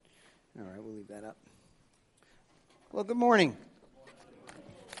All right, we'll leave that up. Well, good morning.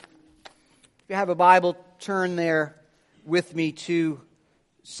 If you have a Bible, turn there with me to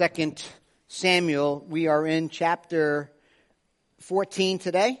 2 Samuel. We are in chapter 14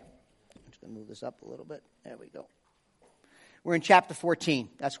 today. I'm just going to move this up a little bit. There we go. We're in chapter 14.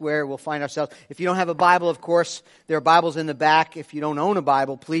 That's where we'll find ourselves. If you don't have a Bible, of course, there are Bibles in the back. If you don't own a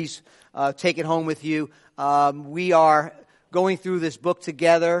Bible, please take it home with you. We are going through this book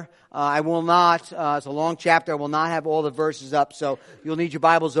together. I will not, it's a long chapter, I will not have all the verses up, so you'll need your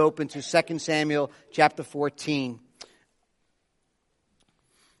Bibles open to 2 Samuel chapter 14.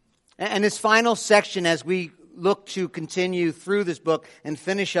 And this final section, as we look to continue through this book and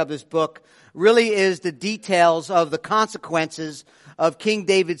finish up this book, really is the details of the consequences of King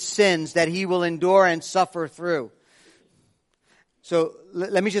David's sins that he will endure and suffer through. So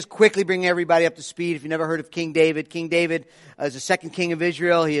let me just quickly bring everybody up to speed. If you've never heard of King David is the second king of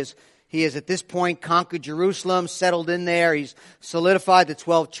Israel. He has at this point conquered Jerusalem, settled in there. He's solidified the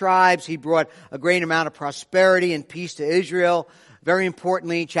 12 tribes. He brought a great amount of prosperity and peace to Israel. Very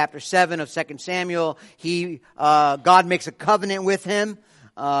importantly, chapter 7 of 2 Samuel, God makes a covenant with him.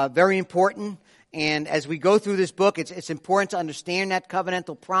 Very important. And as we go through this book, it's important to understand that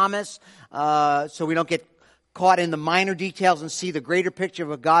covenantal promise, so we don't get caught in the minor details and see the greater picture of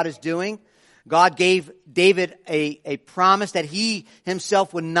what God is doing. God gave David a promise that he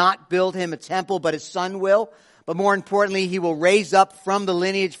himself would not build him a temple, but his son will. But more importantly, he will raise up from the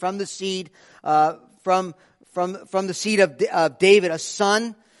lineage, from the seed, from the seed of David, a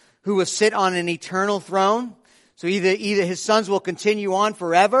son who will sit on an eternal throne. So either his sons will continue on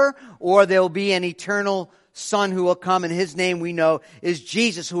forever, or there will be an eternal Son who will come, and his name we know is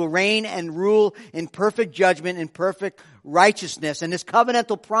Jesus, who will reign and rule in perfect judgment and perfect righteousness. And this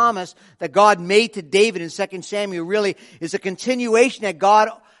covenantal promise that God made to David in 2 Samuel really is a continuation that God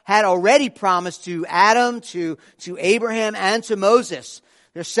had already promised to Adam, to Abraham, and to Moses.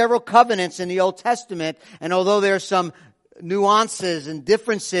 There's several covenants in the Old Testament, and although there's some nuances and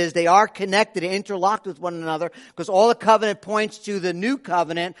differences, they are connected and interlocked with one another, because all the covenant points to the new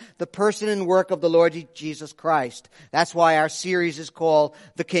covenant, the person and work of the Lord Jesus Christ. That's why our series is called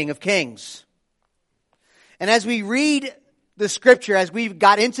The King of Kings. And as we read the scripture, as we've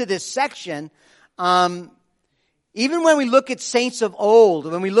got into this section, even when we look at saints of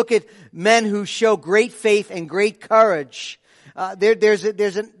old, when we look at men who show great faith and great courage, there's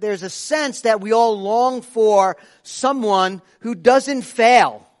a sense that we all long for someone who doesn't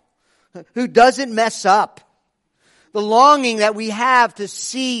fail, who doesn't mess up. The longing that we have to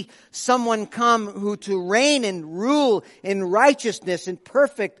see someone come who to reign and rule in righteousness, in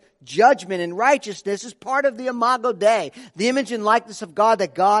perfect judgment and righteousness, is part of the Imago Dei, the image and likeness of God,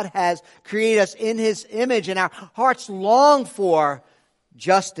 that God has created us in His image, and our hearts long for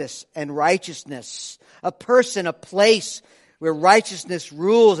justice and righteousness, a person, a place where righteousness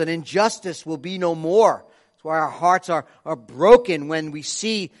rules and injustice will be no more. That's why our hearts are broken when we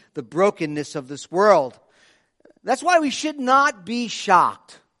see the brokenness of this world. That's why we should not be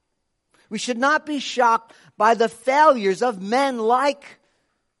shocked. We should not be shocked by the failures of men like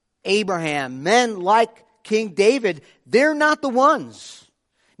Abraham, men like King David. They're not the ones.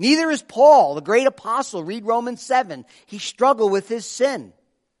 Neither is Paul, the great apostle. Read Romans 7. He struggled with his sin.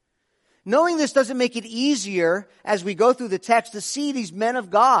 Knowing this doesn't make it easier as we go through the text to see these men of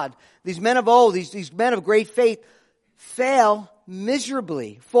God, these men of old, these men of great faith fail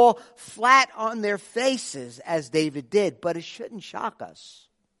miserably, fall flat on their faces as David did. But it shouldn't shock us.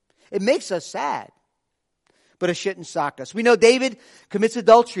 It makes us sad, but it shouldn't shock us. We know David commits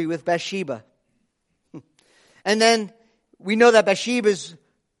adultery with Bathsheba. And then we know that Bathsheba is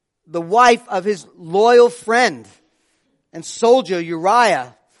the wife of his loyal friend and soldier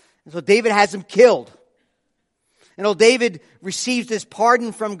Uriah. And so David has him killed. And though David receives this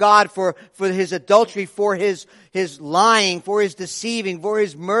pardon from God for his adultery, for his lying, for his deceiving, for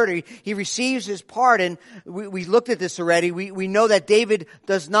his murder, he receives his pardon. We looked at this already. We know that David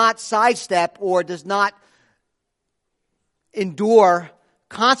does not sidestep or does not endure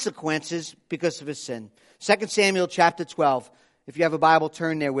consequences because of his sin. 2 Samuel chapter 12. If you have a Bible,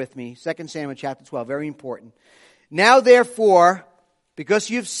 turn there with me. 2 Samuel chapter 12. Very important. Now therefore, because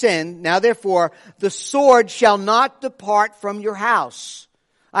you've sinned, now therefore, the sword shall not depart from your house.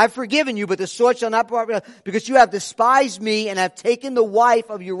 I've forgiven you, but the sword shall not depart, because you have despised me and have taken the wife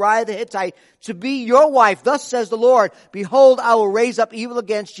of Uriah the Hittite to be your wife. Thus says the Lord, behold, I will raise up evil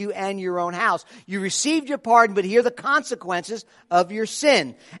against you and your own house. You received your pardon, but here are the consequences of your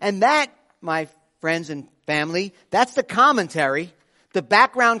sin. And that, my friends and family, that's the commentary, the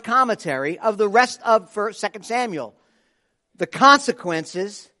background commentary of the rest of 2 Samuel. The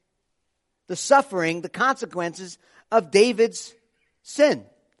consequences the suffering, the consequences of David's sin.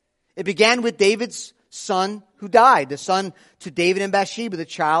 It began with David's son who died. The son to David and Bathsheba, the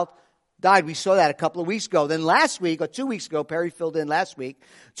child, died. We saw that a couple of weeks ago. Then last week, or 2 weeks ago, Perry filled in last week.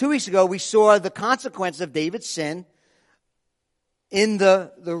 2 weeks ago, we saw the consequences of David's sin in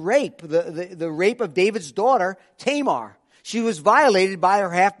the rape of David's daughter, Tamar. She was violated by her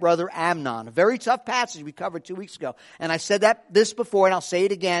half-brother Amnon. A very tough passage we covered 2 weeks ago. And I said this before, and I'll say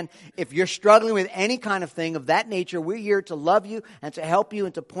it again. If you're struggling with any kind of thing of that nature, we're here to love you and to help you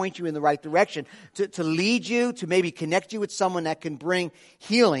and to point you in the right direction, to lead you, to maybe connect you with someone that can bring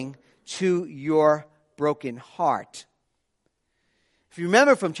healing to your broken heart. If you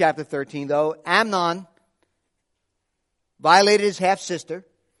remember from chapter 13, though, Amnon violated his half-sister,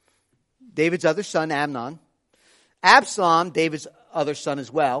 David's other son, Amnon. Absalom, David's other son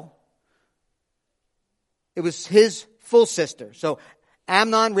as well. It was his full sister. So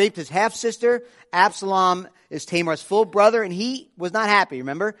Amnon raped his half-sister. Absalom is Tamar's full brother, and he was not happy,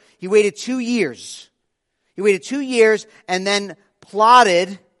 remember? He waited 2 years. He waited 2 years and then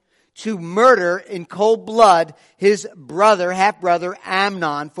plotted to murder in cold blood his brother, half-brother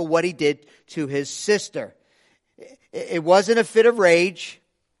Amnon, for what he did to his sister. It wasn't a fit of rage.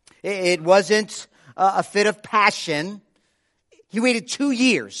 It wasn't a fit of passion. He waited 2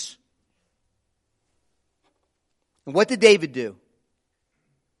 years. And what did David do?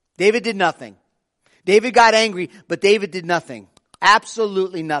 David did nothing. David got angry, but David did nothing.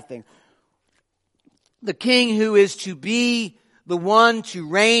 Absolutely nothing. The king who is to be the one to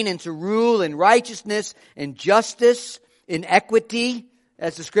reign and to rule in righteousness and justice, in equity,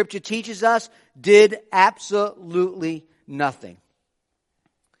 as the scripture teaches us, did absolutely nothing.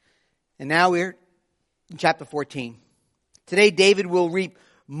 And now we're in chapter 14. Today David will reap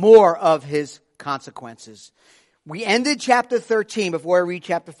more of his consequences. We ended chapter 13, before I read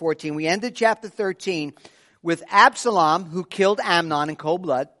chapter 14, we ended chapter 13 with Absalom, who killed Amnon in cold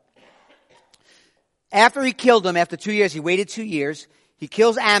blood. After he killed him, after 2 years, he waited 2 years, he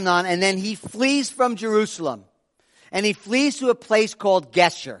kills Amnon, and then he flees from Jerusalem. And he flees to a place called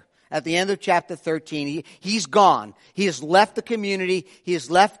Geshur. At the end of chapter 13, he's gone. He has left the community, he has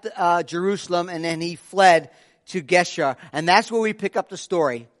left Jerusalem, and then he fled to Geshur. And that's where we pick up the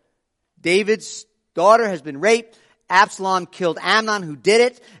story. David's daughter has been raped. Absalom killed Amnon, who did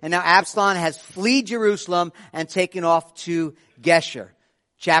it. And now Absalom has fled Jerusalem and taken off to Geshur.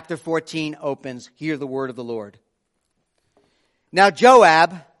 Chapter 14 opens, hear the word of the Lord. Now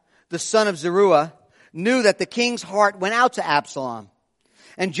Joab, the son of Zeruiah, knew that the king's heart went out to Absalom.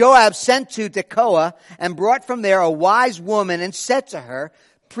 And Joab sent to Tekoa and brought from there a wise woman and said to her,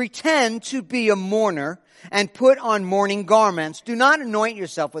 pretend to be a mourner and put on mourning garments. Do not anoint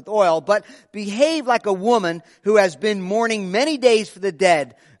yourself with oil, but behave like a woman who has been mourning many days for the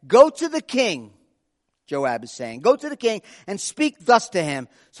dead. Go to the king, Joab is saying. Go to the king and speak thus to him.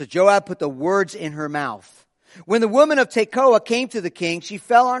 So Joab put the words in her mouth. When the woman of Tekoa came to the king, she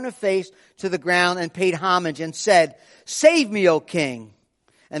fell on her face to the ground and paid homage and said, save me, O king.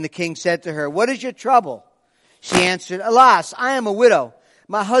 And the king said to her, what is your trouble? She answered, alas, I am a widow.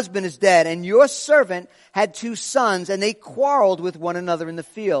 My husband is dead, and your servant had 2 sons, and they quarreled with one another in the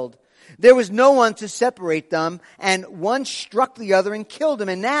field. There was no one to separate them, and one struck the other and killed him.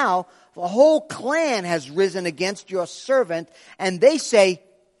 And now the whole clan has risen against your servant, and they say,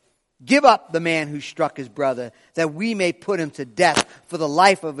 give up the man who struck his brother, that we may put him to death for the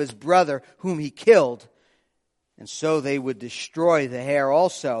life of his brother whom he killed. And so they would destroy the heir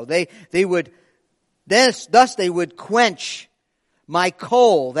also. They would quench my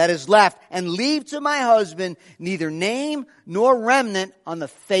coal that is left and leave to my husband neither name nor remnant on the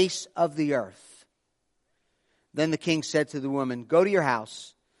face of the earth. Then the king said to the woman, go to your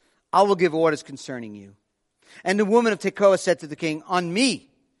house. I will give orders concerning you. And the woman of Tekoa said to the king, on me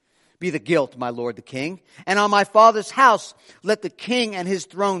be the guilt, my lord the king, and on my father's house let the king and his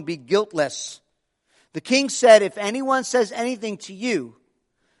throne be guiltless. The king said, if anyone says anything to you,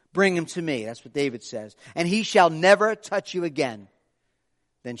 bring him to me. That's what David says. And he shall never touch you again.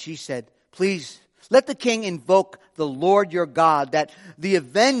 Then she said, please let the king invoke the Lord your God, that the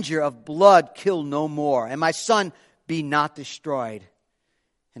avenger of blood kill no more, and my son be not destroyed.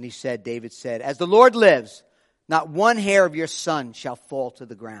 And he said, David said, as the Lord lives, not one hair of your son shall fall to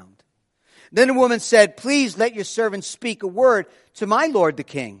the ground. Then the woman said, please let your servant speak a word to my lord the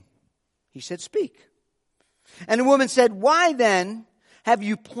king. He said, speak. And the woman said, why then have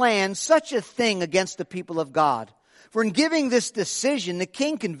you planned such a thing against the people of God? For in giving this decision, the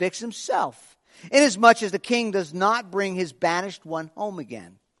king convicts himself, inasmuch as the king does not bring his banished one home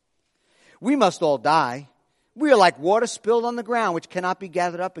again. We must all die. We are like water spilled on the ground, which cannot be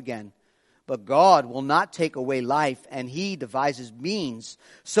gathered up again. But God will not take away life, and he devises means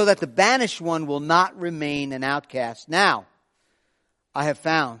so that the banished one will not remain an outcast. Now, I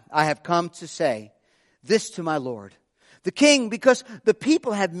have come to say this to my Lord, the king, because the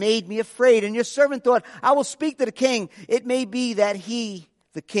people have made me afraid. And your servant thought, I will speak to the king. It may be that he,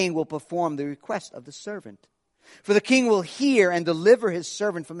 the king, will perform the request of the servant. For the king will hear and deliver his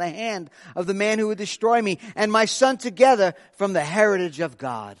servant from the hand of the man who would destroy me and my son together from the heritage of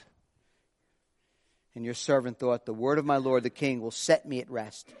God. And your servant thought, the word of my lord the king will set me at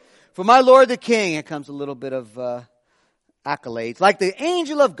rest. For my lord the king, here comes a little bit of accolades, like the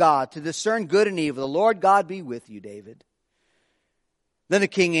angel of God to discern good and evil. The Lord God be with you, David. Then the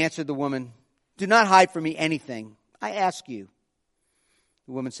king answered the woman, do not hide from me anything. I ask you.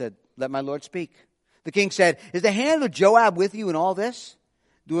 The woman said, let my lord speak. The king said, is the hand of Joab with you in all this?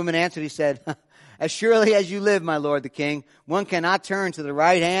 The woman answered, he said, as surely as you live, my lord the king, one cannot turn to the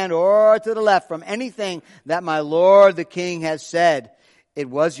right hand or to the left from anything that my lord the king has said. It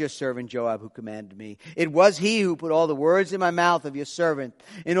was your servant Joab who commanded me. It was he who put all the words in my mouth of your servant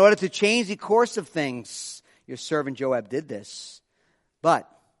in order to change the course of things. Your servant Joab did this. But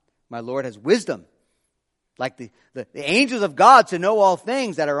my Lord has wisdom, like the angels of God, to know all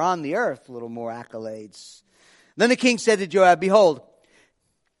things that are on the earth. A little more accolades. Then the king said to Joab, behold,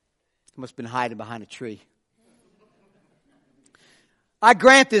 he must have been hiding behind a tree. I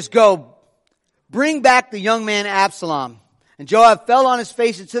grant this, go, bring back the young man Absalom. And Joab fell on his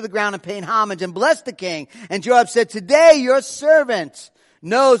face into the ground and paid homage and blessed the king. And Joab said, today your servant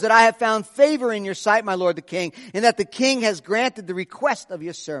knows that I have found favor in your sight, my lord the king, and that the king has granted the request of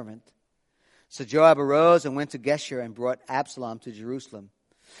your servant. So Joab arose and went to Geshur and brought Absalom to Jerusalem.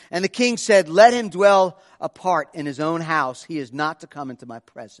 And the king said, let him dwell apart in his own house. He is not to come into my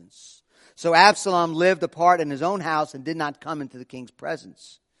presence. So Absalom lived apart in his own house and did not come into the king's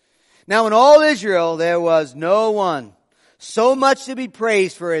presence. Now in all Israel there was no one so much to be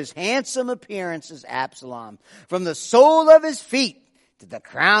praised for his handsome appearance as Absalom. From the sole of his feet to the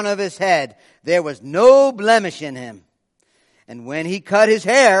crown of his head, there was no blemish in him. And when he cut his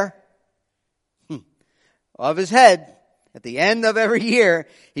hair of his head, at the end of every year,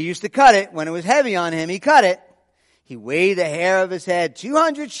 he used to cut it. When it was heavy on him, he cut it. He weighed the hair of his head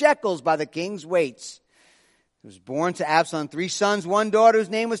 200 shekels by the king's weights. He was born to Absalom 3 sons, 1 daughter whose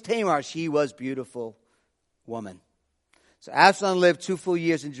name was Tamar. She was beautiful woman. So Absalom lived 2 full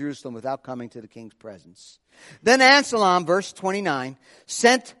years in Jerusalem without coming to the king's presence. Then Absalom, verse 29,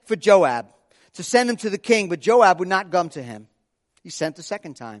 sent for Joab to send him to the king, but Joab would not come to him. He sent the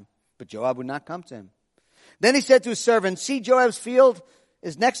second time, but Joab would not come to him. Then he said to his servant, see, Joab's field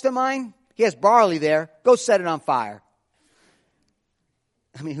is next to mine. He has barley there. Go set it on fire.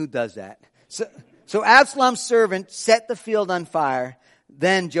 I mean, who does that? So Absalom's servant set the field on fire.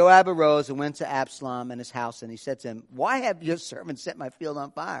 Then Joab arose and went to Absalom and his house, and he said to him, why have your servant set my field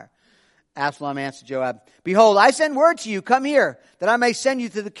on fire? Absalom answered Joab, behold, I send word to you, come here, that I may send you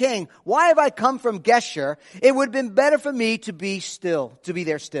to the king. Why have I come from Geshur? It would have been better for me to be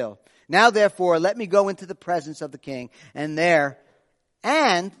there still. Now therefore, let me go into the presence of the king, and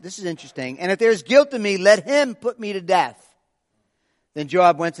this is interesting, and if there is guilt in me, let him put me to death. Then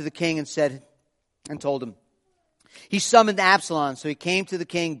Joab went to the king and told him. He summoned Absalom, so he came to the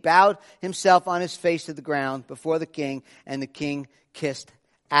king, bowed himself on his face to the ground before the king, and the king kissed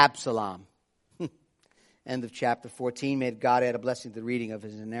Absalom. End of chapter 14. May God add a blessing to the reading of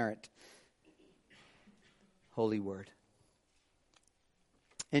his inerrant holy word.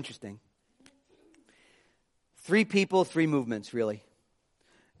 Interesting. 3 people, 3 movements, really.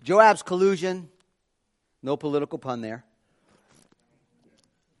 Joab's collusion, no political pun there.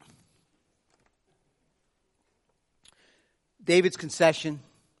 David's concession,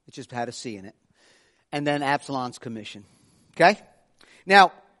 it just had a C in it. And then Absalom's commission. Okay?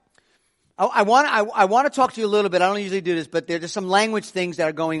 Now, I want to talk to you a little bit. I don't usually do this, but there's some language things that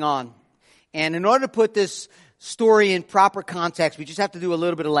are going on. And in order to put this story in proper context, we just have to do a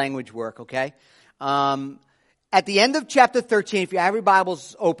little bit of language work, okay? At the end of chapter 13, if you have your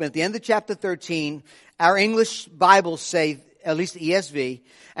Bibles open, at the end of chapter 13, our English Bibles say, at least the ESV,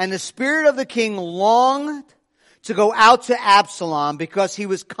 and the spirit of the king longed to go out to Absalom because he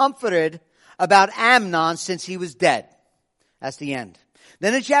was comforted about Amnon since he was dead. That's the end.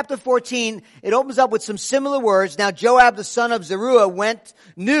 Then in chapter 14, it opens up with some similar words. Now Joab, the son of Zeruiah,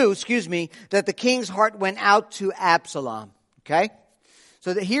 knew that the king's heart went out to Absalom. Okay?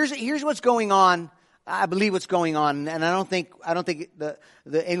 So here's what's going on. I believe what's going on, and I don't think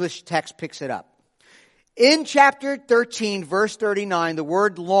the English text picks it up. In chapter 13, verse 39, the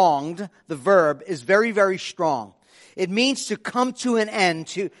word longed, the verb, is very, very strong. It means to come to an end,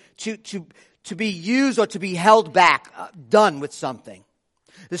 to be used or to be held back, done with something.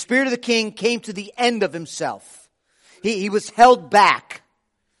 The spirit of the king came to the end of himself. He was held back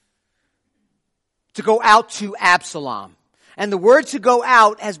to go out to Absalom. And the word "to go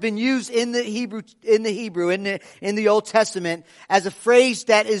out" has been used in the Hebrew, in the Old Testament as a phrase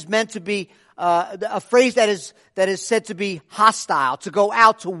that is meant to be, a phrase that is said to be hostile, to go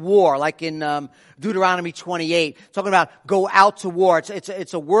out to war, like in Deuteronomy 28, talking about go out to war.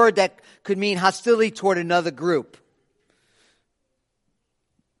 It's a word that could mean hostility toward another group.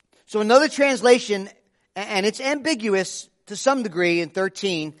 So another translation, and it's ambiguous to some degree in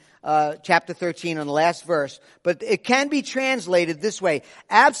chapter 13 on the last verse, but it can be translated this way: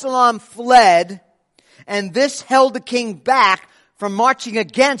 Absalom fled, and this held the king back from marching in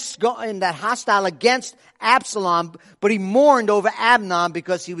that hostile against Absalom, but he mourned over Amnon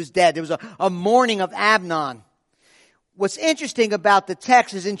because he was dead. There was a mourning of Amnon. What's interesting about the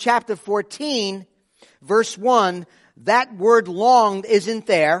text is in chapter 14, verse 1, that word "longed" isn't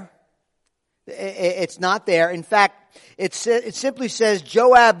there. It's not there. In fact, it simply says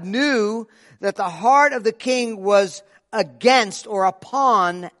Joab knew that the heart of the king was against or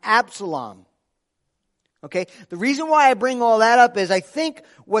upon Absalom. Okay? The reason why I bring all that up is I think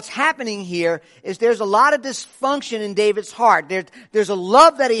what's happening here is there's a lot of dysfunction in David's heart. There's a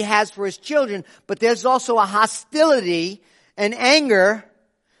love that he has for his children, but there's also a hostility and anger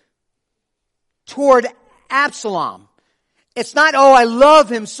toward Absalom. It's not, "Oh, I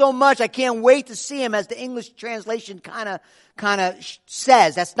love him so much, I can't wait to see him," as the English translation kind of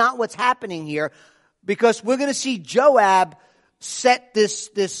says. That's not what's happening here, because we're going to see Joab set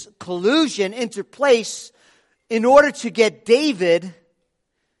this collusion into place in order to get David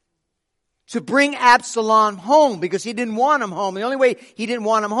to bring Absalom home, because he didn't want him home. The only way he didn't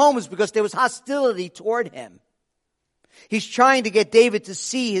want him home is because there was hostility toward him. He's trying to get David to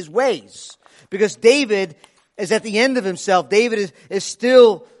see his ways, because David is at the end of himself. David is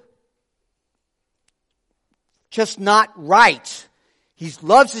still just not right. He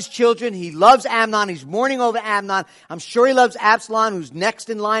loves his children. He loves Amnon. He's mourning over Amnon. I'm sure he loves Absalom, who's next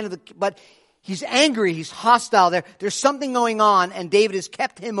in line but he's angry. He's hostile. There's something going on, and David has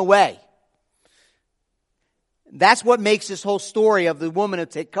kept him away. That's what makes this whole story of the woman of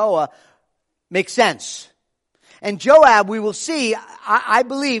Tekoa make sense. And Joab, we will see, I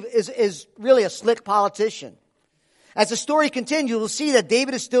believe, is really a slick politician. As the story continues, we'll see that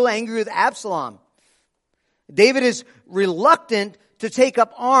David is still angry with Absalom. David is reluctant to take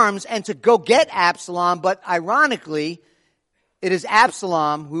up arms and to go get Absalom, but ironically, it is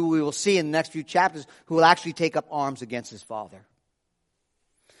Absalom, who we will see in the next few chapters, who will actually take up arms against his father.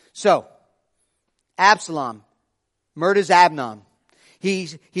 So, Absalom murders Amnon.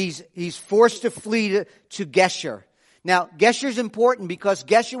 He's forced to flee to Geshur. Now, Geshur is important because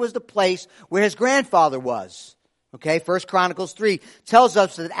Geshur was the place where his grandfather was. Okay, 1 Chronicles 3 tells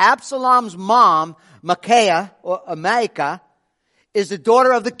us that Absalom's mom, Maacah, is the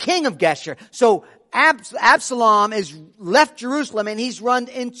daughter of the king of Geshur. So Absalom is left Jerusalem and he's run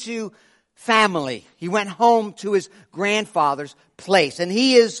into family. He went home to his grandfather's place. And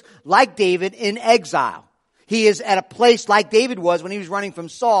he is, like David, in exile. He is at a place like David was when he was running from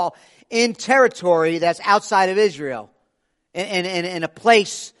Saul, in territory that's outside of Israel. In a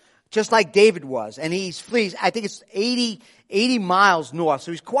place just like David was. And he flees, I think it's 80 miles north.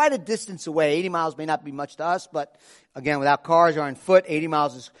 So he's quite a distance away. 80 miles may not be much to us, but again, without cars or on foot, 80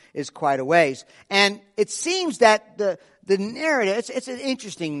 miles is quite a ways. And it seems that the narrative, it's an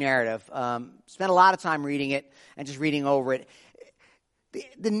interesting narrative. Spent a lot of time reading it and just reading over it.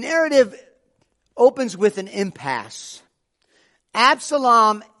 The narrative opens with an impasse.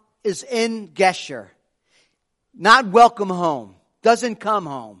 Absalom is in Geshur, not welcome home, doesn't come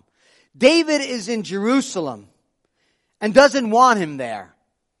home. David is in Jerusalem and doesn't want him there.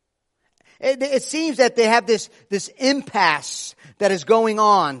 It seems that they have this impasse that is going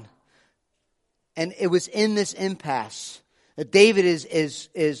on. And it was in this impasse that David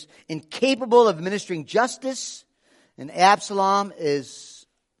is incapable of administering justice, and Absalom is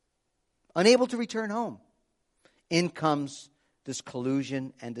unable to return home. In comes this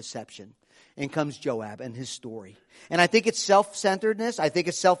collusion and deception. In comes Joab and his story. And I think it's self-centeredness. I think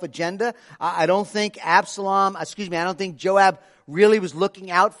it's self-agenda. I don't think Joab really was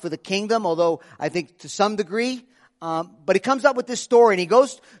looking out for the kingdom, although I think to some degree. But he comes up with this story, and he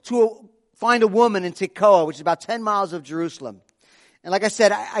goes to find a woman in Tekoa, which is about 10 miles of Jerusalem. And like I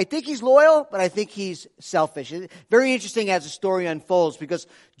said, I think he's loyal, but I think he's selfish. It's very interesting as the story unfolds, because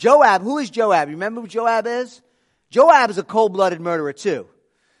Joab, who is Joab? You remember who Joab is? Joab is a cold-blooded murderer too.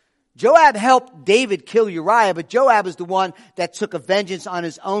 Joab helped David kill Uriah, but Joab is the one that took a vengeance on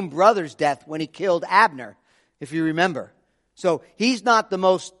his own brother's death when he killed Abner, if you remember. So he's not the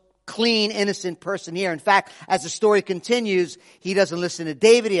most clean, innocent person here. In fact, as the story continues, he doesn't listen to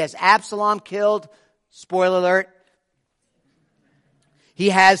David. He has Absalom killed. Spoiler alert. He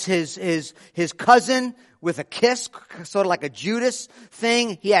has his cousin with a kiss, sort of like a Judas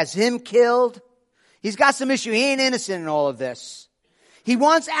thing. He has him killed. He's got some issue. He ain't innocent in all of this. He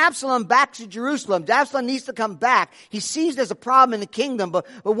wants Absalom back to Jerusalem. Absalom needs to come back. He sees there's a problem in the kingdom, but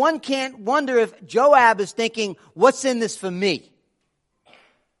one can't wonder if Joab is thinking, what's in this for me?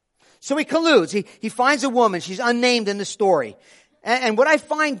 So he colludes. He finds a woman. She's unnamed in the story. And what I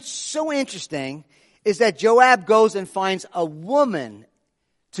find so interesting is that Joab goes and finds a woman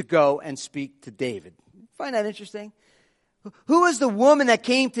to go and speak to David. Find that interesting? Who is the woman that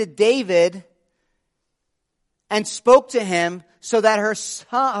came to David and spoke to him so that her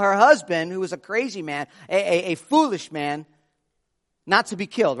husband, who was a crazy man, a foolish man, not to be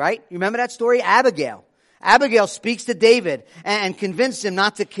killed, right? You remember that story? Abigail. Abigail speaks to David and convinces him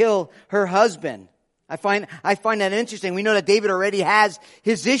not to kill her husband. I find that interesting. We know that David already has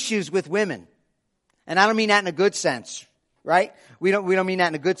his issues with women. And I don't mean that in a good sense, right? We don't mean that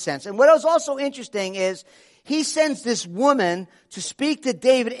in a good sense. And what is also interesting is he sends this woman to speak to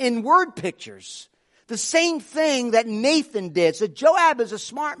David in word pictures. The same thing that Nathan did. So Joab is a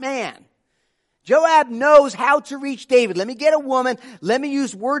smart man. Joab knows how to reach David. Let me get a woman. Let me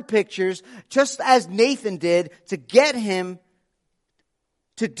use word pictures, just as Nathan did, to get him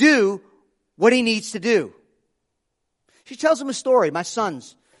to do what he needs to do. She tells him a story. My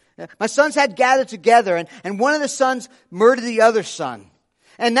sons had gathered together, and one of the sons murdered the other son.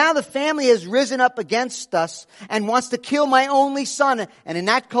 And now the family has risen up against us and wants to kill my only son. And in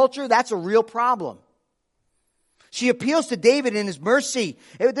that culture, that's a real problem. She appeals to David in his mercy.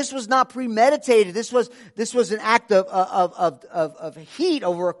 This was not premeditated. This was an act of heat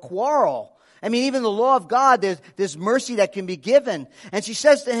over a quarrel. I mean, even the law of God, there's mercy that can be given. And she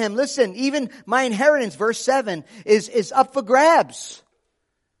says to him, listen, even my inheritance, verse 7, is up for grabs.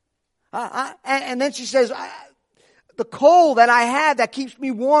 And then she says, the coal that I have that keeps me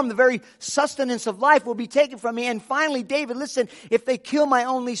warm, the very sustenance of life, will be taken from me. And finally, David, listen, if they kill my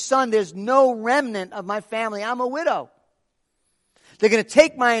only son, there's no remnant of my family. I'm a widow. They're going to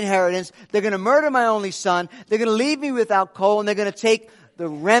take my inheritance. They're going to murder my only son. They're going to leave me without coal, and they're going to take the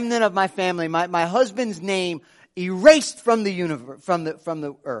remnant of my family, my husband's name, erased from the universe, from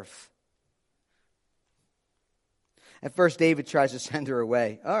the earth. At first, David tries to send her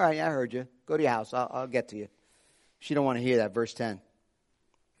away. All right, I heard you. Go to your house. I'll get to you. She don't want to hear that. Verse 10.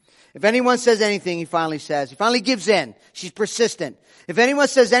 If anyone says anything, he finally gives in. She's persistent. If anyone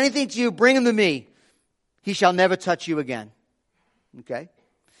says anything to you, bring him to me. He shall never touch you again. Okay?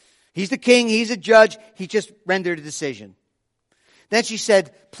 He's the king. He's a judge. He just rendered a decision. Then she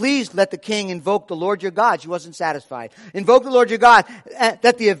said, please let the king invoke the Lord your God. She wasn't satisfied. Invoke the Lord your God,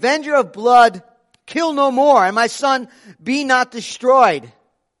 that the avenger of blood kill no more, and my son be not destroyed.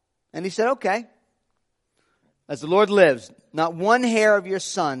 And he said, okay. As the Lord lives, not one hair of your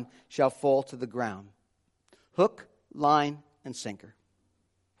son shall fall to the ground. Hook, line, and sinker.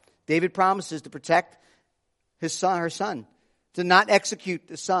 David promises to protect his son, her son, to not execute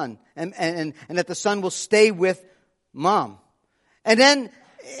the son, and that the son will stay with mom. And then,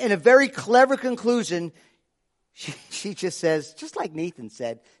 in a very clever conclusion, she just says, just like Nathan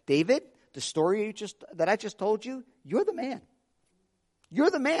said, David, the story that I just told you, you're the man.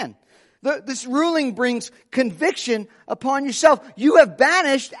 You're the man. This ruling brings conviction upon yourself. You have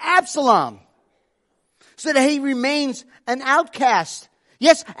banished Absalom so that he remains an outcast.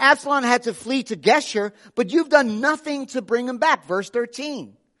 Yes, Absalom had to flee to Geshur, but you've done nothing to bring him back. Verse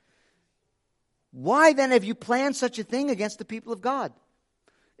 13. Why then have you planned such a thing against the people of God?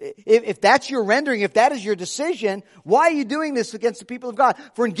 If that's your rendering, if that is your decision, why are you doing this against the people of God?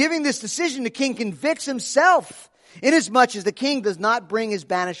 For in giving this decision, the king convicts himself, inasmuch as the king does not bring his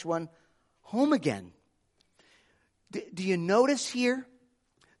banished one home again. Do you notice here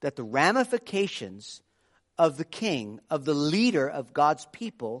that the ramifications of the king, of the leader of God's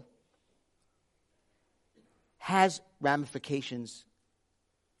people, has ramifications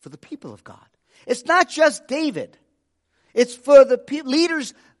for the people of God? It's not just David. It's for the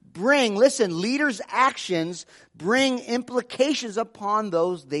leaders leaders' actions bring implications upon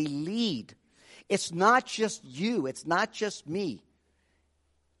those they lead. It's not just you. It's not just me.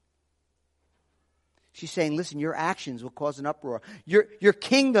 She's saying, listen, your actions will cause an uproar. Your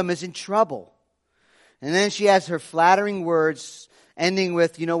kingdom is in trouble. And then she has her flattering words ending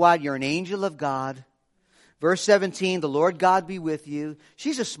with, you know what, you're an angel of God. Verse 17, the Lord God be with you.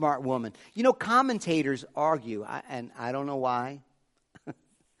 She's a smart woman. You know, commentators argue, and I don't know why.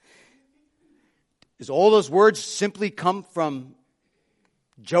 Does all those words simply come from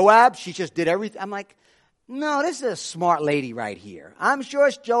Joab? She just did everything. I'm like, no, this is a smart lady right here. I'm sure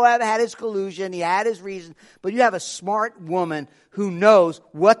Joab had his collusion. He had his reason. But you have a smart woman who knows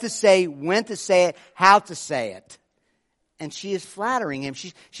what to say, when to say it, how to say it. And she is flattering him.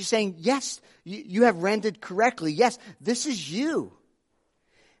 She's saying, yes, you have rendered correctly. Yes, this is you.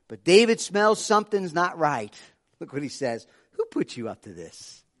 But David smells something's not right. Look what he says. Who put you up to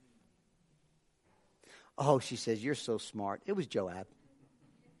this? Oh, she says, you're so smart. It was Joab.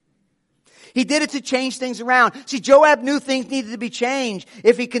 He did it to change things around. See, Joab knew things needed to be changed.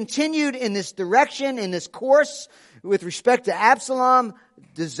 If he continued in this direction, in this course, with respect to Absalom,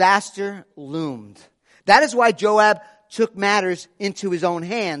 disaster loomed. That is why Joab took matters into his own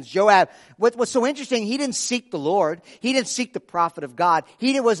hands. Joab, what's so interesting, he didn't seek the Lord. He didn't seek the prophet of God.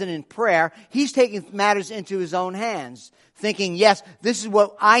 He wasn't in prayer. He's taking matters into his own hands, thinking, yes, this is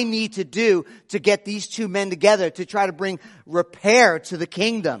what I need to do to get these two men together to try to bring repair to the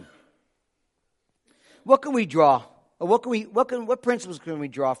kingdom. What can we draw? What principles can we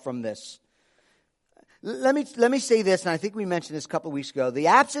draw from this? Let me say this, and I think we mentioned this a couple of weeks ago. The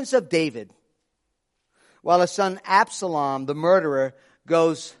absence of David, while his son Absalom, the murderer,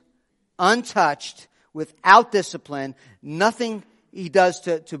 goes untouched, without discipline, nothing he does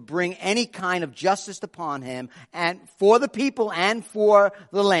to bring any kind of justice upon him, and for the people and for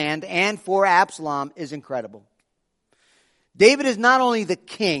the land and for Absalom, is incredible. David is not only the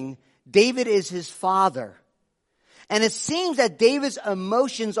king, David is his father. And it seems that David's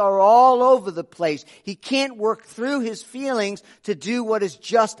emotions are all over the place. He can't work through his feelings to do what is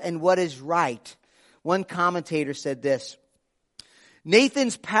just and what is right. One commentator said this: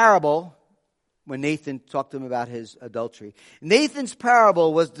 Nathan's parable, when Nathan talked to him about his adultery, Nathan's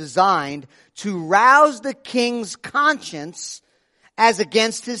parable was designed to rouse the king's conscience as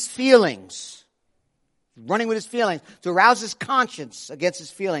against his feelings. Running with his feelings, to arouse his conscience against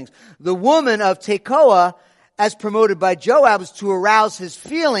his feelings. The woman of Tekoa, as promoted by Joab, was to arouse his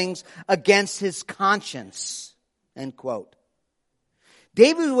feelings against his conscience. End quote.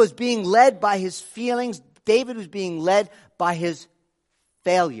 David was being led by his feelings. David was being led by his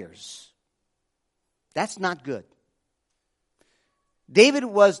failures. That's not good. David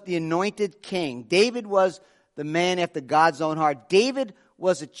was the anointed king. David was the man after God's own heart. David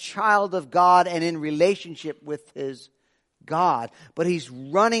was a child of God and in relationship with his God. But he's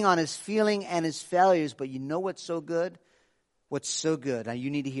running on his feeling and his failures. But you know what's so good? What's so good? Now you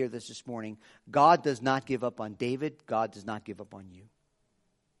need to hear this morning. God does not give up on David. God does not give up on you.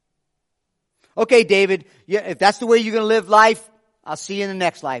 Okay, David, if that's the way you're going to live life, I'll see you in the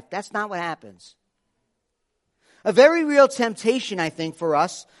next life. That's not what happens. A very real temptation, I think, for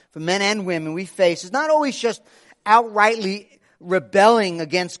us, for men and women we face, is not always just outrightly rebelling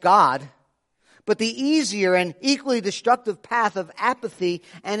against God, but the easier and equally destructive path of apathy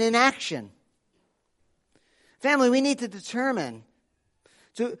and inaction. Family, we need to determine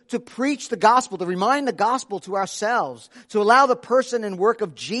to preach the gospel, to remind the gospel to ourselves, to allow the person and work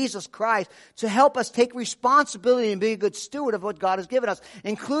of Jesus Christ to help us take responsibility and be a good steward of what God has given us,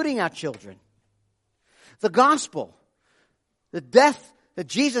 including our children. The gospel, the death that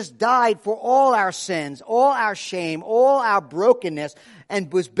Jesus died for all our sins, all our shame, all our brokenness,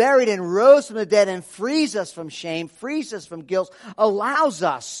 and was buried and rose from the dead and frees us from shame, frees us from guilt, allows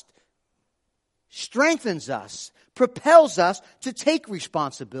us, strengthens us, propels us to take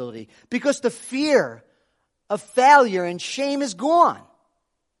responsibility because the fear of failure and shame is gone.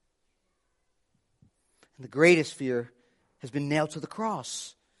 And the greatest fear has been nailed to the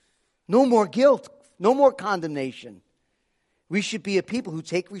cross. No more guilt, no more condemnation. We should be a people who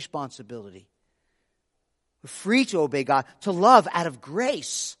take responsibility. We're free to obey God, to love out of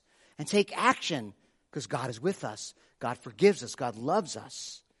grace, and take action because God is with us. God forgives us. God loves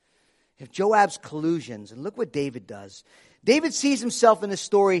us. If Joab's collusions, and look what David does. David sees himself in this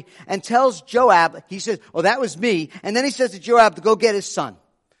story and tells Joab, he says, oh, that was me. And then he says to Joab to go get his son.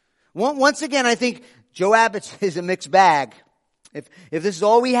 Once again, I think Joab is a mixed bag. If this is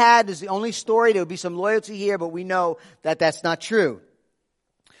all we had, this is the only story, there would be some loyalty here, but we know that that's not true.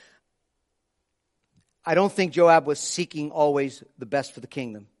 I don't think Joab was seeking always the best for the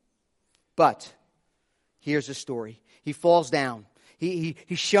kingdom. But here's the story. He falls down. He's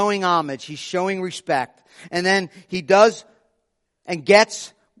showing homage. He's showing respect. And then he does and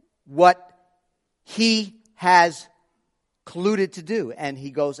gets what he has colluded to do. And he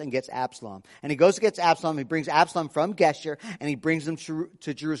goes and gets Absalom. And he goes and gets Absalom. He brings Absalom from Geshur and he brings him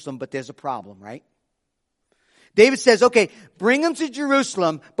to Jerusalem. But there's a problem, right? David says, okay, bring him to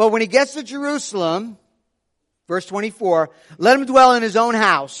Jerusalem, but when he gets to Jerusalem, verse 24, let him dwell in his own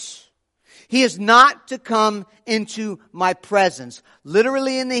house. He is not to come into my presence.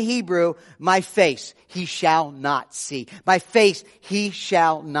 Literally in the Hebrew, my face he shall not see. My face he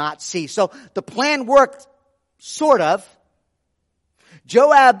shall not see. So the plan worked, sort of.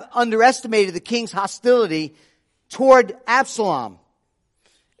 Joab underestimated the king's hostility toward Absalom.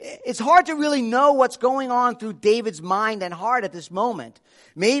 It's hard to really know what's going on through David's mind and heart at this moment.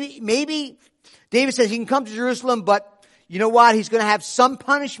 Maybe David says he can come to Jerusalem, but you know what? He's going to have some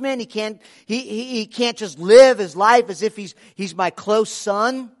punishment. He can't just live his life as if he's my close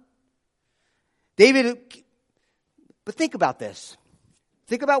son. But think about this.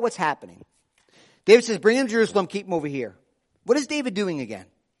 Think about what's happening. David says, bring him to Jerusalem, keep him over here. What is David doing again?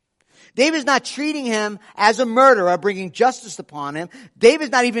 David's not treating him as a murderer, bringing justice upon him.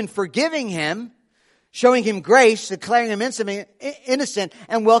 David's not even forgiving him, showing him grace, declaring him innocent,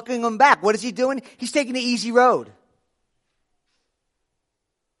 and welcoming him back. What is he doing? He's taking the easy road.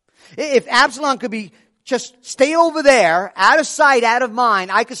 If Absalom could be just stay over there, out of sight, out of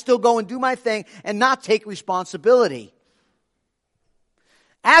mind, I could still go and do my thing and not take responsibility.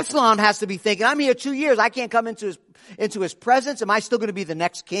 Absalom has to be thinking, I'm here 2 years. I can't come into his presence. Am I still going to be the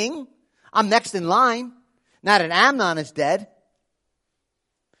next king? I'm next in line. Now that Amnon is dead.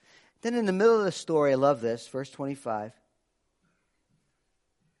 Then in the middle of the story, I love this, verse 25.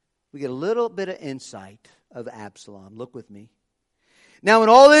 We get a little bit of insight of Absalom. Look with me. Now in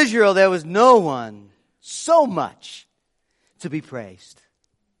all Israel, there was no one so much to be praised.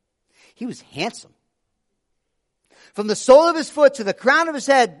 He was handsome. From the sole of his foot to the crown of his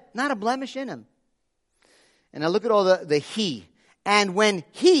head, not a blemish in him. And now look at all the he. And when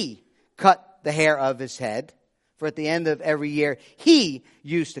he cut the hair of his head, for at the end of every year, he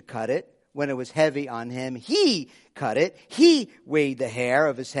used to cut it when it was heavy on him. He cut it. He weighed the hair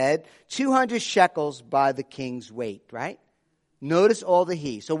of his head, 200 shekels by the king's weight, right? Notice all the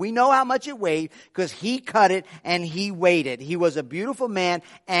he. So we know how much it weighed because he cut it and he weighed it. He was a beautiful man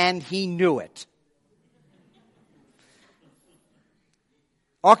and he knew it.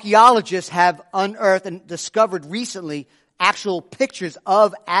 Archaeologists have unearthed and discovered recently actual pictures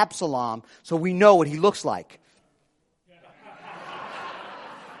of Absalom, so we know what he looks like.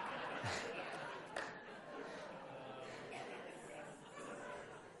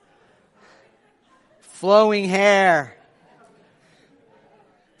 Flowing hair.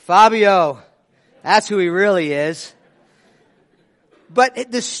 Fabio, that's who he really is.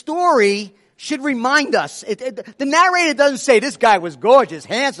 But the story should remind us. The narrator doesn't say this guy was gorgeous,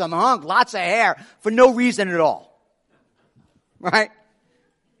 handsome, hunk, lots of hair, for no reason at all. Right?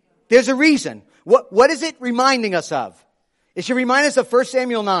 There's a reason. What is it reminding us of? It should remind us of 1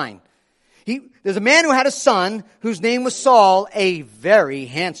 Samuel 9. There's a man who had a son whose name was Saul, a very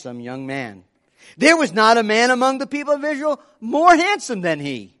handsome young man. There was not a man among the people of Israel more handsome than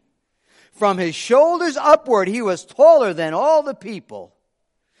he. From his shoulders upward, he was taller than all the people.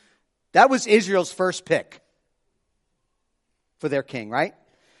 That was Israel's first pick for their king, right?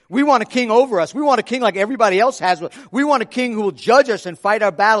 We want a king over us. We want a king like everybody else has. We want a king who will judge us and fight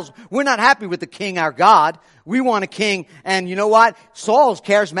our battles. We're not happy with the king, our God. We want a king, and you know what? Saul's a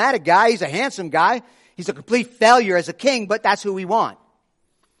charismatic guy. He's a handsome guy. He's a complete failure as a king, but that's who we want.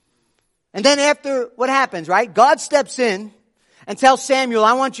 And then after, what happens, right? God steps in and tells Samuel,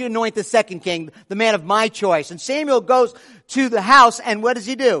 I want you to anoint the second king, the man of my choice. And Samuel goes to the house, and what does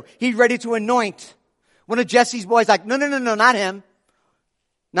he do? He's ready to anoint one of Jesse's boys. Like, no, not him.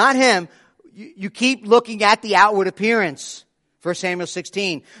 Not him. You keep looking at the outward appearance. 1 Samuel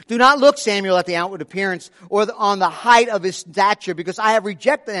 16. Do not look, Samuel, at the outward appearance or on the height of his stature, because I have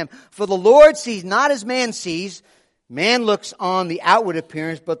rejected him. For the Lord sees not as man sees. Man looks on the outward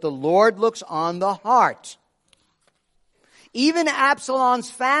appearance, but the Lord looks on the heart. Even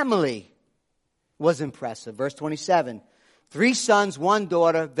Absalom's family was impressive. Verse 27. 3 sons, 1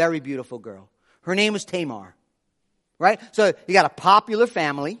 daughter, very beautiful girl. Her name was Tamar. Right? So you got a popular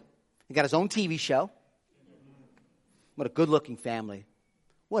family. He got his own TV show. What a good-looking family.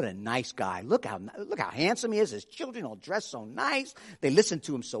 What a nice guy. Look how handsome he is. His children all dressed so nice. They listen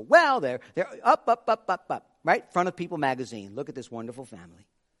to him so well. They're up. Right? Front of People magazine. Look at this wonderful family.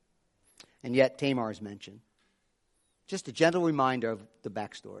 And yet Tamar is mentioned. Just a gentle reminder of the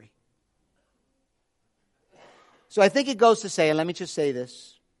backstory. So I think it goes to say, and let me just say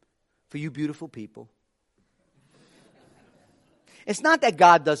this, for you beautiful people, it's not that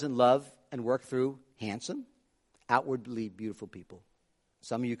God doesn't love and work through handsome, outwardly beautiful people.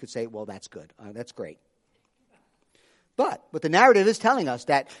 Some of you could say, well, that's good. That's great. But what the narrative is telling us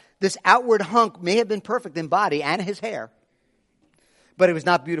that this outward hunk may have been perfect in body and his hair, but it was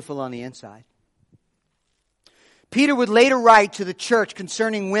not beautiful on the inside. Peter would later write to the church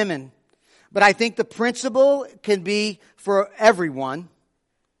concerning women, but I think the principle can be for everyone.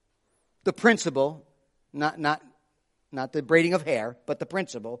 The principle, not the braiding of hair, but the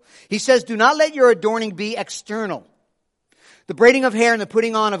principle. He says, do not let your adorning be external. The braiding of hair and the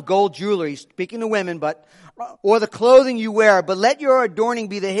putting on of gold jewelry, speaking to women, or the clothing you wear, but let your adorning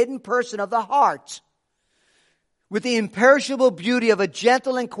be the hidden person of the heart, with the imperishable beauty of a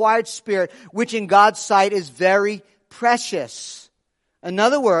gentle and quiet spirit, which in God's sight is very precious. In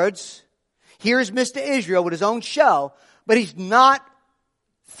other words, here's Mr. Israel with his own show, but he's not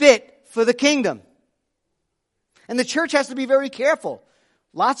fit for the kingdom. And the church has to be very careful.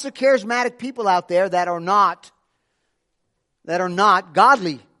 Lots of charismatic people out there that are not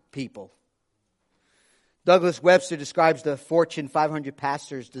godly people. Douglas Webster describes the Fortune 500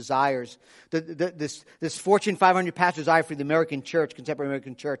 pastor's desires. This Fortune 500 pastor's desire for the American church, contemporary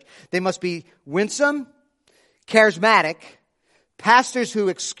American church. They must be winsome, charismatic, pastors who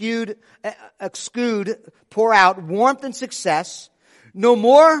exude, pour out warmth and success, known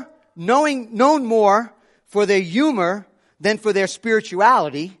more for their humor than for their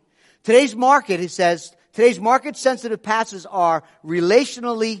spirituality. Today's market, he says, today's market-sensitive pastors are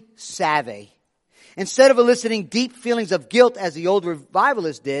relationally savvy. Instead of eliciting deep feelings of guilt as the old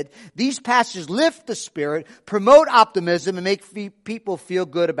revivalists did, these pastors lift the spirit, promote optimism, and make people feel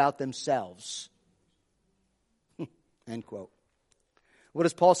good about themselves. End quote. What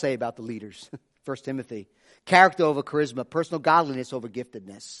does Paul say about the leaders? 1 Timothy. Character over charisma, personal godliness over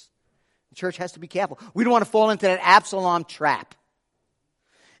giftedness. The church has to be careful. We don't want to fall into that Absalom trap.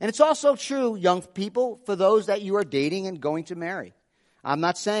 And it's also true, young people, for those that you are dating and going to marry. I'm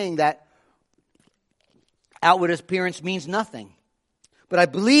not saying that outward appearance means nothing. But I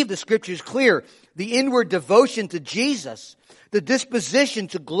believe the scripture is clear. The inward devotion to Jesus, the disposition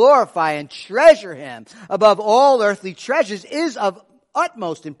to glorify and treasure him above all earthly treasures is of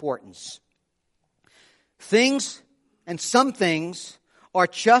utmost importance. Things and some things are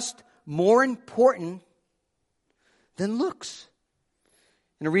just more important than looks.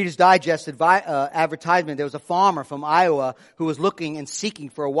 In a Reader's Digest advertisement, there was a farmer from Iowa who was looking and seeking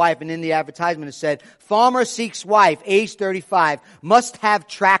for a wife. And in the advertisement it said, farmer seeks wife, age 35, must have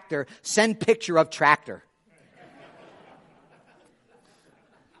tractor, send picture of tractor.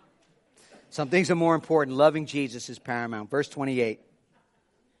 Some things are more important. Loving Jesus is paramount. Verse 28.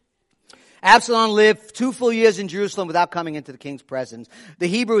 Absalom lived 2 full years in Jerusalem without coming into the king's presence. The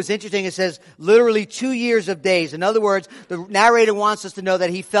Hebrew is interesting. It says literally 2 years of days. In other words, the narrator wants us to know that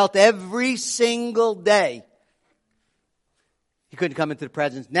he felt every single day he couldn't come into the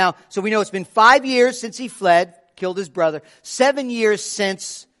presence. Now, so we know it's been 5 years since he fled, killed his brother, 7 years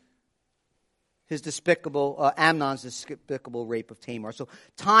since his Amnon's despicable rape of Tamar. So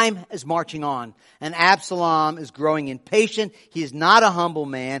time is marching on, and Absalom is growing impatient. He is not a humble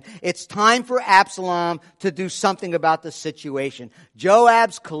man. It's time for Absalom to do something about the situation.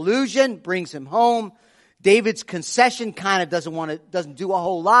 Joab's collusion brings him home. David's concession kind of doesn't do a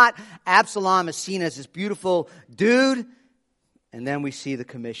whole lot. Absalom is seen as this beautiful dude. And then we see the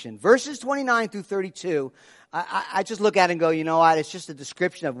commission. Verses 29 through 32, I just look at it and go, you know what? It's just a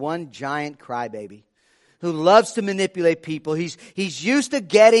description of one giant crybaby who loves to manipulate people. He's used to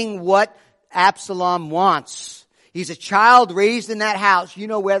getting what Absalom wants. He's a child raised in that house. You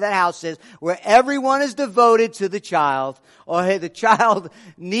know where that house is, where everyone is devoted to the child. Or the child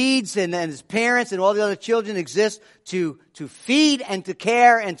needs and his parents and all the other children exist to feed and to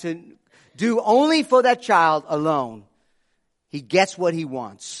care and to do only for that child alone. He gets what he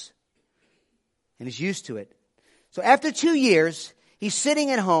wants. And he's used to it. So after 2 years, he's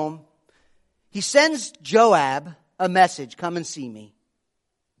sitting at home. He sends Joab a message, come and see me.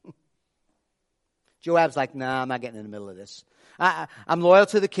 Joab's like, nah, I'm not getting in the middle of this. I'm loyal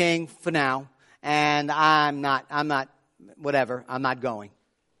to the king for now. And I'm not going.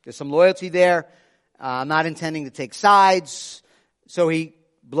 There's some loyalty there. I'm not intending to take sides. So he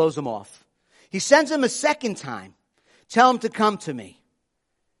blows him off. He sends him a second time. Tell him to come to me.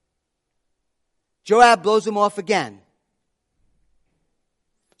 Joab blows him off again.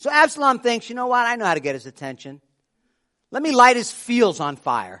 So Absalom thinks, you know what? I know how to get his attention. Let me light his fields on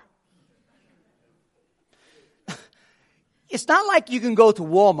fire. It's not like you can go to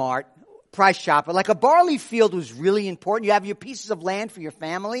Walmart, price shopper. Like a barley field was really important. You have your pieces of land for your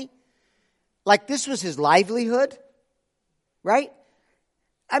family. Like this was his livelihood. Right?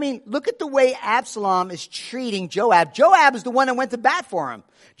 I mean, look at the way Absalom is treating Joab. Joab is the one that went to bat for him.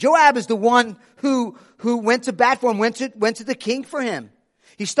 Joab is the one who went to bat for him, went to the king for him.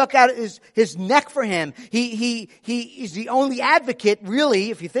 He stuck out his neck for him. He is the only advocate, really,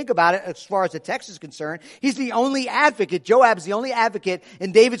 if you think about it, as far as the text is concerned. He's the only advocate. Joab is the only advocate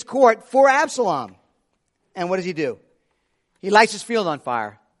in David's court for Absalom. And what does he do? He lights his field on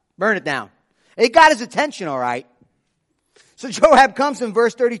fire. Burn it down. It got his attention, all right. So Joab comes in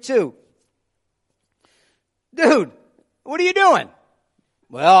verse 32. Dude, what are you doing?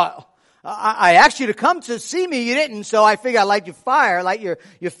 Well, I asked you to come to see me. You didn't, so I figured I'd light your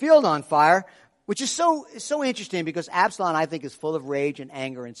field on fire, which is so interesting because Absalom, I think, is full of rage and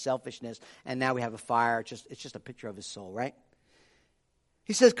anger and selfishness, and now we have a fire. It's just a picture of his soul, right?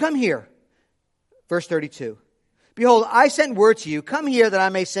 He says, come here. Verse 32. Behold, I sent word to you, come here that I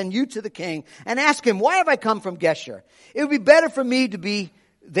may send you to the king and ask him, why have I come from Geshur? It would be better for me to be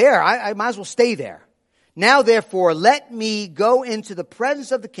there. I might as well stay there. Now, therefore, let me go into the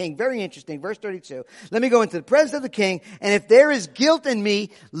presence of the king. Very interesting. Verse 32. Let me go into the presence of the king, and if there is guilt in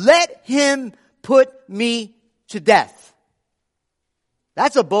me, let him put me to death.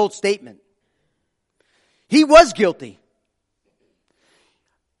 That's a bold statement. He was guilty.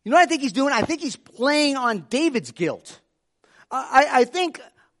 You know what I think he's doing? I think he's playing on David's guilt. I think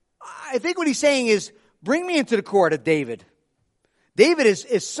what he's saying is, bring me into the court of David. David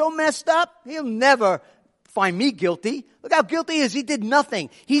is so messed up, he'll never find me guilty. Look how guilty he is. He did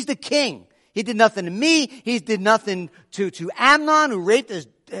nothing. He's the king. He did nothing to me. He did nothing to Amnon, who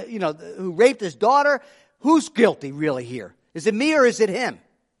raped his daughter. Who's guilty really here? Is it me or is it him?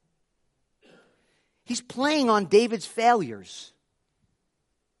 He's playing on David's failures.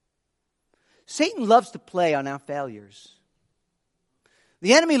 Satan loves to play on our failures.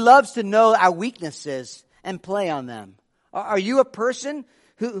 The enemy loves to know our weaknesses and play on them. Are you a person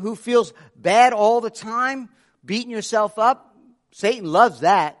who feels bad all the time, beating yourself up? Satan loves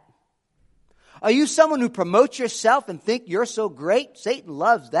that. Are you someone who promotes yourself and think you're so great? Satan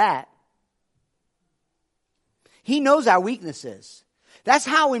loves that. He knows our weaknesses. That's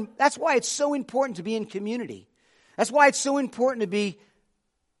why it's so important to be in community. That's why it's so important to be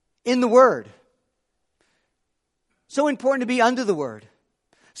in the Word. So important to be under the Word.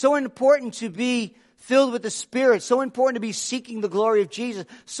 So important to be filled with the Spirit. So important to be seeking the glory of Jesus.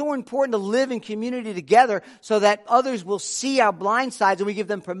 So important to live in community together so that others will see our blind sides and we give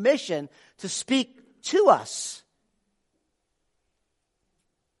them permission to speak to us.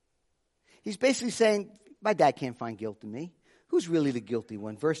 He's basically saying, my dad can't find guilt in me. Who's really the guilty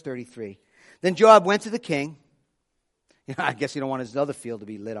one? Verse 33. Then Joab went to the king. I guess he don't want his other field to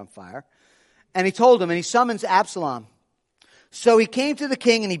be lit on fire. And he told him, and he summons Absalom. So he came to the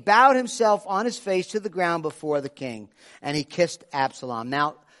king, and he bowed himself on his face to the ground before the king. And he kissed Absalom.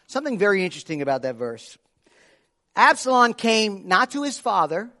 Now, something very interesting about that verse. Absalom came not to his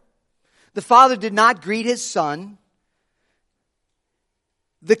father. The father did not greet his son.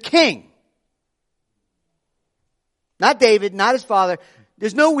 The king. Not David, not his father.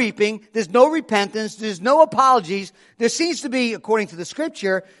 There's no weeping. There's no repentance. There's no apologies. There seems to be, according to the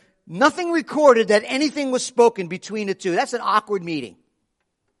scripture, nothing recorded that anything was spoken between the two. That's an awkward meeting.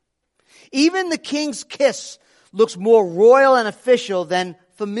 Even the king's kiss looks more royal and official than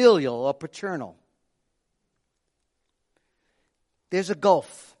familial or paternal. There's a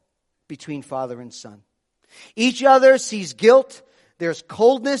gulf between father and son. Each other sees guilt. There's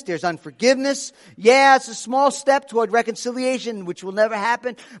coldness. There's unforgiveness. Yeah, it's a small step toward reconciliation, which will never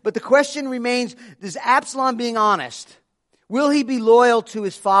happen. But the question remains, is Absalom being honest? Will he be loyal to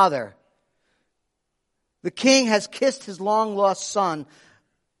his father? The king has kissed his long-lost son,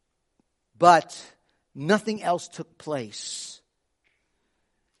 but nothing else took place.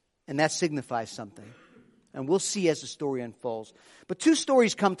 And that signifies something. And we'll see as the story unfolds. But two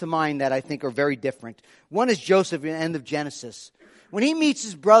stories come to mind that I think are very different. One is Joseph at the end of Genesis. When he meets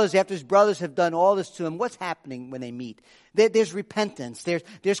his brothers, after his brothers have done all this to him, what's happening when they meet? There's repentance,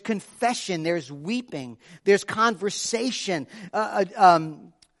 there's confession, there's weeping, there's conversation.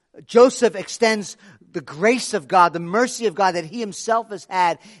 Joseph extends the grace of God, the mercy of God that he himself has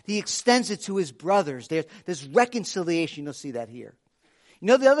had. He extends it to his brothers. There's reconciliation. You'll see that here. You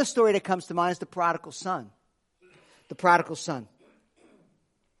know, the other story that comes to mind is the prodigal son. The prodigal son.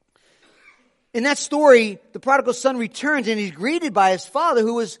 In that story, the prodigal son returns and he's greeted by his father,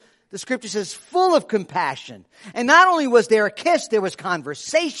 who was, the scripture says, full of compassion. And not only was there a kiss, there was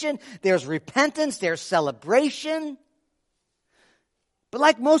conversation, there's repentance, there's celebration. But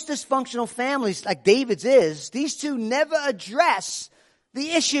like most dysfunctional families, like David's is, these two never address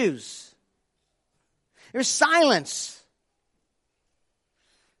the issues. There's silence.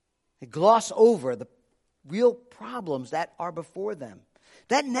 They gloss over the real problems that are before them.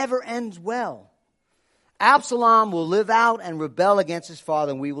 That never ends well. Absalom will live out and rebel against his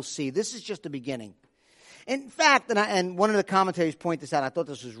father, and we will see. This is just the beginning. In fact, and one of the commentators point this out, I thought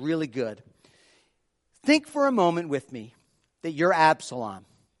this was really good. Think for a moment with me that you're Absalom.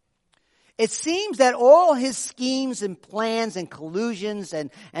 It seems that all his schemes and plans and collusions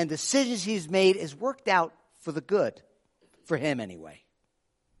and decisions he's made is worked out for the good. For him anyway.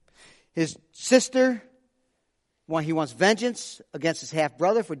 His sister, he wants vengeance against his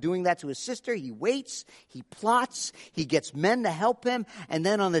half-brother for doing that to his sister. He waits, he plots, he gets men to help him, and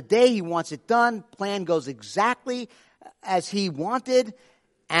then on the day he wants it done, plan goes exactly as he wanted,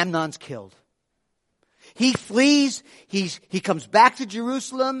 Amnon's killed. He flees, he comes back to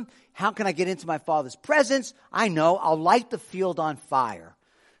Jerusalem. How can I get into my father's presence? I know, I'll light the field on fire.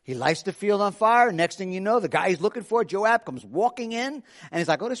 He lights the field on fire. Next thing you know, the guy he's looking for, Joab, comes walking in. And he's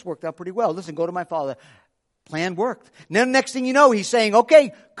like, oh, this worked out pretty well. Listen, go to my father. Plan worked. And then next thing you know, he's saying,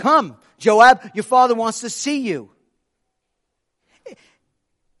 okay, come, Joab, your father wants to see you.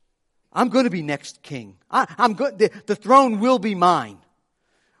 I'm going to be next king. I'm good. The throne will be mine.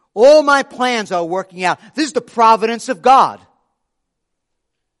 All my plans are working out. This is the providence of God.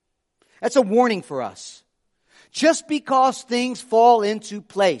 That's a warning for us. Just because things fall into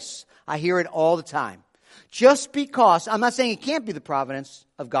place, I hear it all the time. Just because, I'm not saying it can't be the providence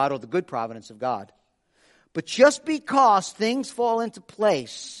of God or the good providence of God, but just because things fall into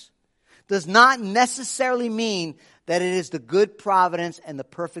place does not necessarily mean that it is the good providence and the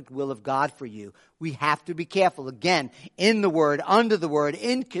perfect will of God for you. We have to be careful, again, in the Word, under the Word,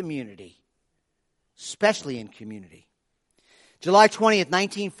 in community, especially in community. July 20th,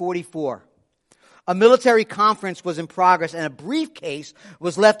 1944. A military conference was in progress and a briefcase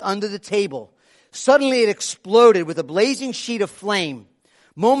was left under the table. Suddenly it exploded with a blazing sheet of flame.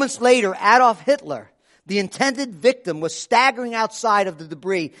 Moments later, Adolf Hitler, the intended victim, was staggering outside of the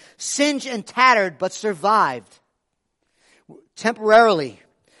debris, singed and tattered, but survived. Temporarily,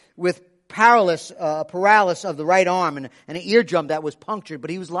 with paralysis of the right arm and an eardrum that was punctured, but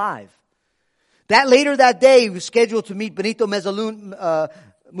he was alive. Later that day, he was scheduled to meet Benito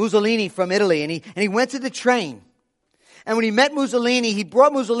Mussolini from Italy, and he went to the train. And when he met Mussolini, he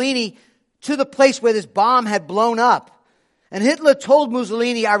brought Mussolini to the place where this bomb had blown up. And Hitler told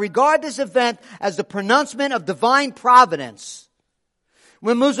Mussolini, I regard this event as the pronouncement of divine providence.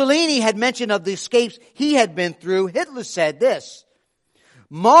 When Mussolini had mentioned of the escapes he had been through, Hitler said this,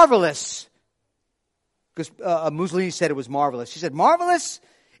 marvelous, because Mussolini said it was marvelous. He said, marvelous?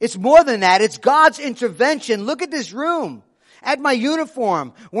 It's more than that. It's God's intervention. Look at this room. At my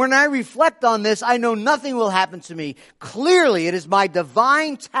uniform. When I reflect on this, I know nothing will happen to me. Clearly, it is my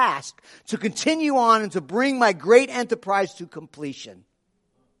divine task to continue on and to bring my great enterprise to completion.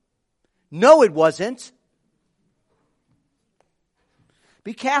 No, it wasn't.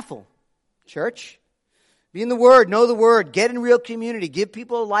 Be careful, church. Be in the Word, know the Word, get in real community, give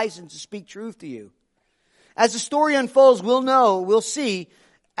people a license to speak truth to you. As the story unfolds, we'll see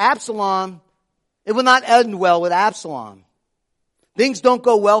Absalom, it will not end well with Absalom. Things don't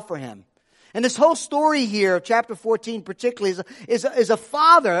go well for him. And this whole story here, chapter 14 particularly, is a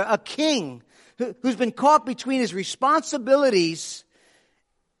father, a king, who's been caught between his responsibilities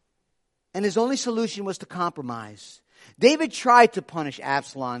and his only solution was to compromise. David tried to punish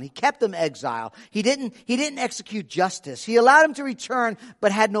Absalom. He kept him exiled. He didn't execute justice. He allowed him to return,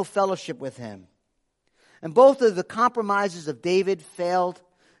 but had no fellowship with him. And both of the compromises of David failed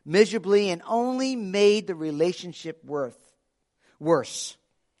miserably and only made the relationship worse.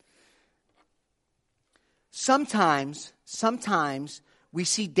 Sometimes we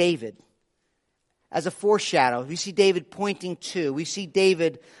see David as a foreshadow. We see David pointing to. We see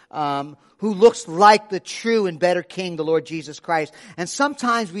David who looks like the true and better king, the Lord Jesus Christ. And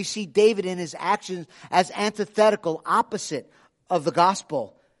sometimes we see David in his actions as antithetical, opposite of the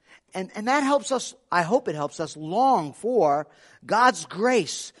gospel. And that helps us, I hope it helps us long for God's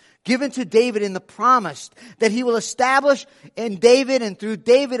grace given to David in the promise that he will establish in David and through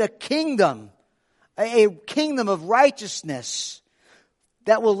David a kingdom of righteousness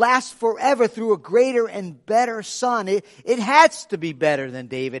that will last forever through a greater and better son. It has to be better than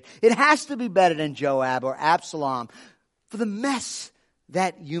David. It has to be better than Joab or Absalom for the mess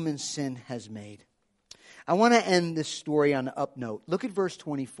that human sin has made. I want to end this story on an up note. Look at verse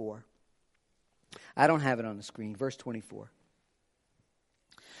 24. I don't have it on the screen. Verse 24.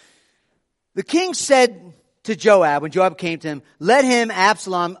 The king said to Joab, when Joab came to him, let him,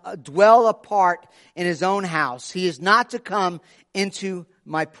 Absalom, dwell apart in his own house. He is not to come into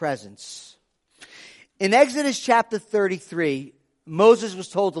my presence. In Exodus chapter 33, Moses was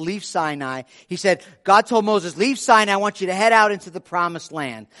told to leave Sinai, he said, God told Moses, leave Sinai, I want you to head out into the promised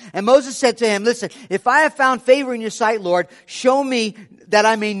land. And Moses said to him, listen, if I have found favor in your sight, Lord, show me that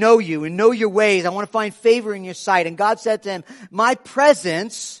I may know you and know your ways. I want to find favor in your sight. And God said to him, my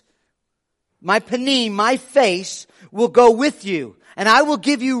presence, my panim, my face will go with you, and I will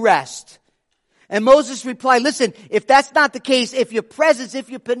give you rest. And Moses replied, listen, if that's not the case, if your presence, if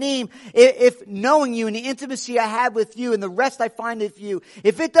your panim, if knowing you and the intimacy I have with you and the rest I find with you,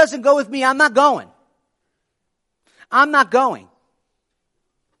 if it doesn't go with me, I'm not going. I'm not going.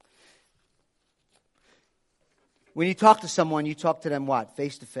 When you talk to someone, you talk to them what?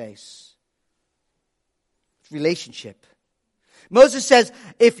 Face to face. Relationship. Moses says,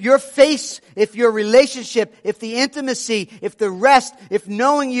 if your face, if your relationship, if the intimacy, if the rest, if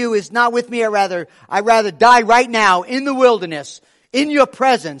knowing you is not with me, I'd rather die right now in the wilderness, in your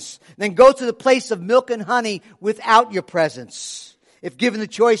presence, than go to the place of milk and honey without your presence. If given the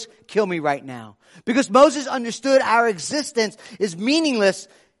choice, kill me right now. Because Moses understood our existence is meaningless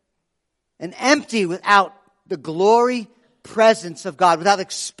and empty without the glory presence of God, without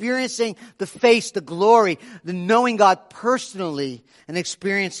experiencing the face, the glory, the knowing God personally and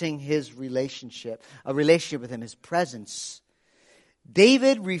experiencing His relationship, a relationship with Him, His presence.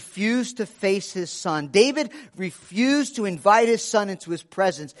 David refused to face his son. David refused to invite his son into his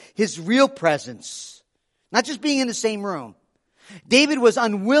presence, his real presence, not just being in the same room. David was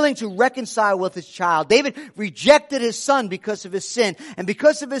unwilling to reconcile with his child. David rejected his son because of his sin. And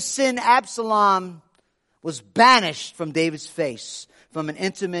because of his sin, Absalom was banished from David's face, from an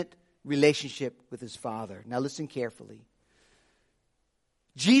intimate relationship with his father. Now listen carefully.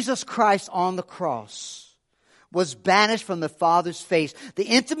 Jesus Christ on the cross was banished from the Father's face. The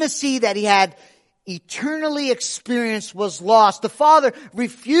intimacy that He had eternally experienced was lost. The Father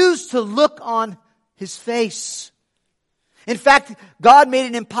refused to look on His face. In fact, God made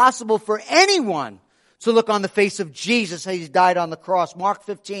it impossible for anyone to look on the face of Jesus as He died on the cross. Mark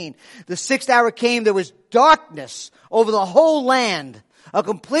 15. The 6th hour came, there was darkness over the whole land. A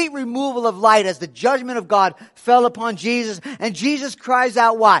complete removal of light as the judgment of God fell upon Jesus. And Jesus cries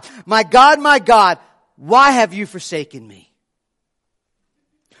out what? My God, why have you forsaken me?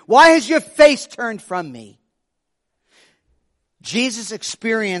 Why has your face turned from me? Jesus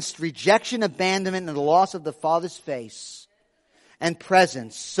experienced rejection, abandonment, and the loss of the Father's face and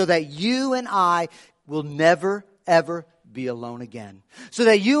presence so that you and I will never, ever be alone again. So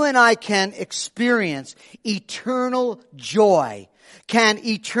that you and I can experience eternal joy, can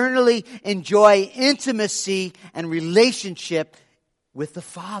eternally enjoy intimacy and relationship with the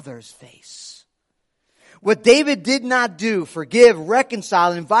Father's face. What David did not do, forgive,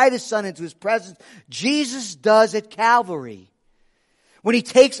 reconcile, invite his son into his presence, Jesus does at Calvary. When He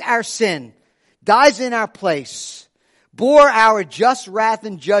takes our sin, dies in our place, bore our just wrath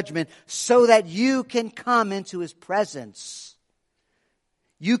and judgment so that you can come into His presence.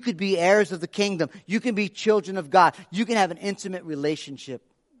 You could be heirs of the kingdom. You can be children of God. You can have an intimate relationship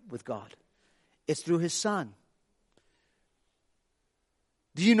with God. It's through His Son.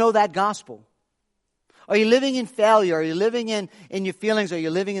 Do you know that gospel? Are you living in failure? Are you living in your feelings? Are you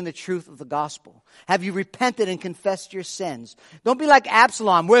living in the truth of the gospel? Have you repented and confessed your sins? Don't be like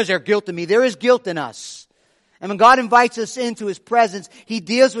Absalom. Where's there guilt in me? There is guilt in us. And when God invites us into His presence, He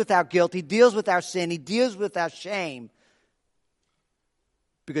deals with our guilt. He deals with our sin. He deals with our shame.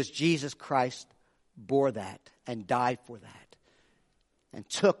 Because Jesus Christ bore that and died for that and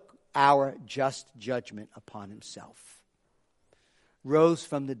took our just judgment upon Himself. Rose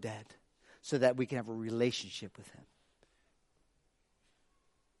from the dead so that we can have a relationship with Him.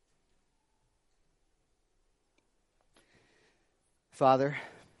 Father,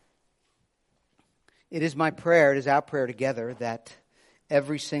 it is my prayer, it is our prayer together that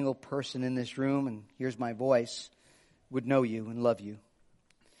every single person in this room, and here's my voice, would know You and love You.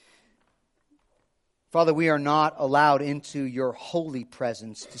 Father, we are not allowed into Your holy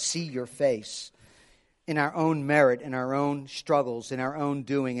presence to see Your face in our own merit, in our own struggles, in our own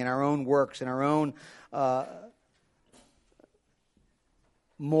doing, in our own works, in our own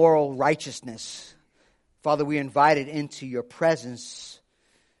moral righteousness. Father, we are invited into Your presence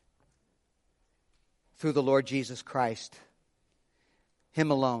through the Lord Jesus Christ.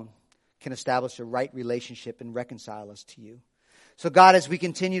 Him alone can establish a right relationship and reconcile us to You. So God, as we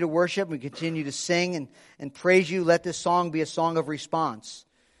continue to worship, we continue to sing and praise You, let this song be a song of response.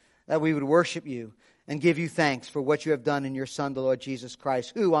 That we would worship You and give You thanks for what You have done in Your Son, the Lord Jesus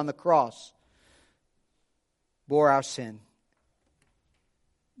Christ, who on the cross bore our sin,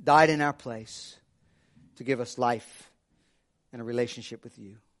 died in our place to give us life and a relationship with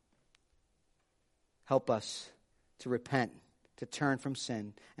You. Help us to repent, to turn from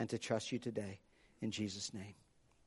sin and to trust you today. In Jesus' name.